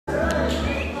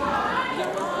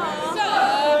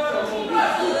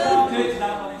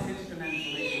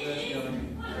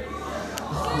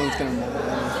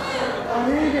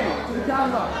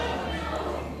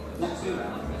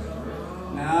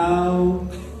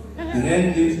the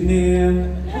end is near,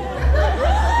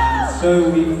 and so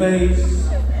we face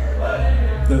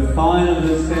the final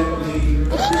assembly.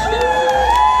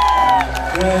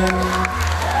 Then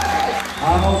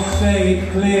I'll say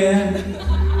it clear,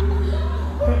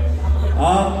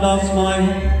 I've lost my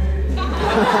head.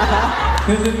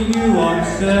 'Cause of you, I'm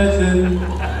certain.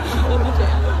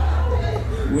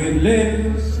 We've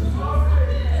lived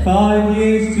 5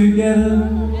 years together.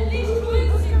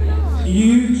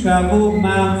 You travelled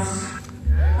maths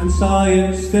and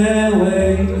science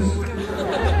stairways,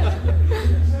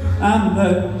 and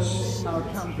much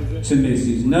to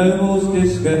Mrs. Noble's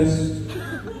disgust,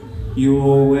 you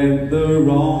all went the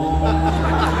wrong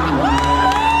way.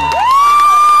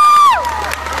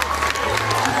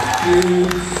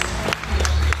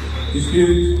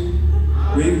 Disputes,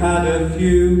 we've had a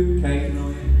few, Kate,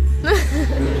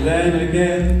 but then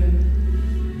again,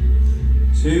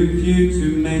 too few to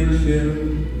mention.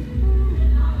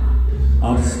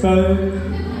 I've spoke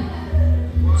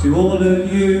to all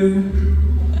of you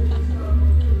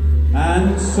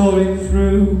and saw it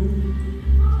through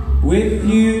with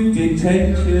few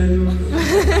detentions.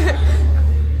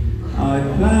 I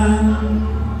planned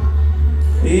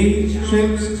each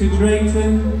trip to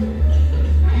Drayton,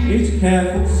 each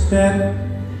careful step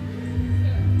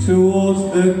towards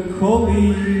the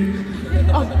Corby.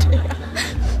 Oh dear.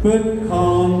 But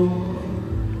Con,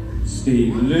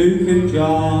 Steve, Luke and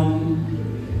John,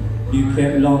 you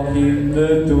kept locking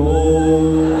the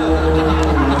door.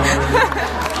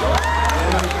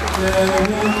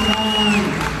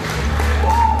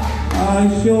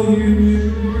 I sure you knew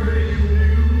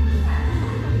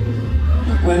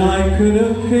when I could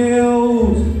have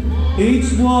killed each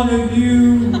one of you.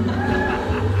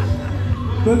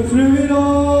 But through it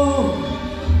all,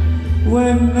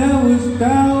 when there was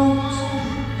doubt,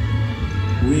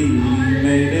 we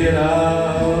made it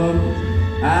up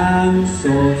and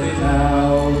sorted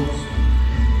out.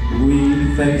 We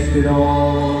faced it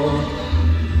all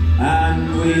and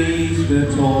we stood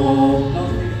tall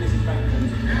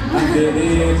and did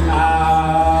it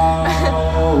our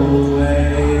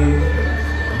way.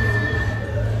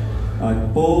 I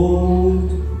bawled,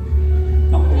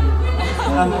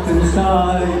 up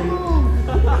inside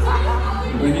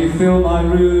when you fill my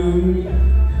room,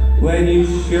 when you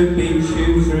should be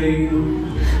tutoring,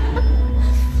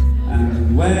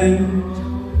 and when,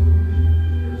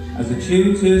 as the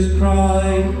tutors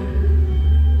cried,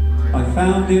 I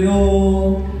found it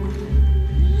all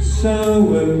so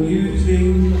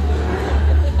amusing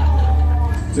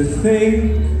to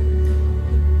think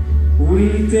we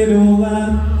did all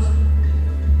that.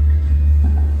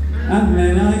 And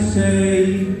then I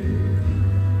say,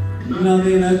 not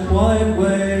in a quiet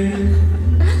way,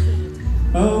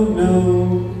 oh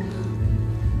no,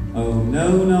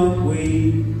 not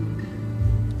we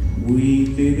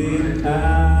did it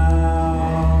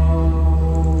our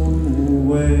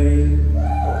way.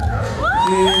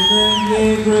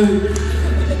 Dear group,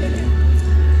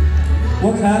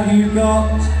 what have you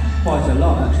got? Quite a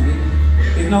lot actually.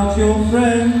 If not your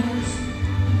friends,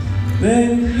 then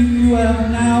you have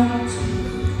an out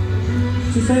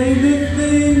to say the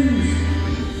things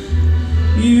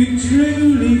you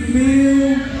truly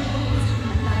feel,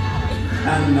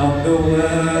 and not the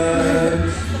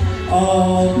words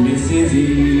of Mrs.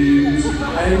 Eames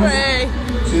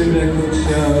to little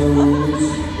shows.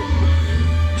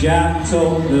 Jack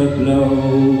took the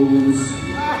blows,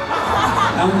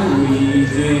 and we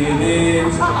did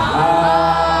it our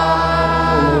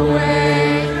way.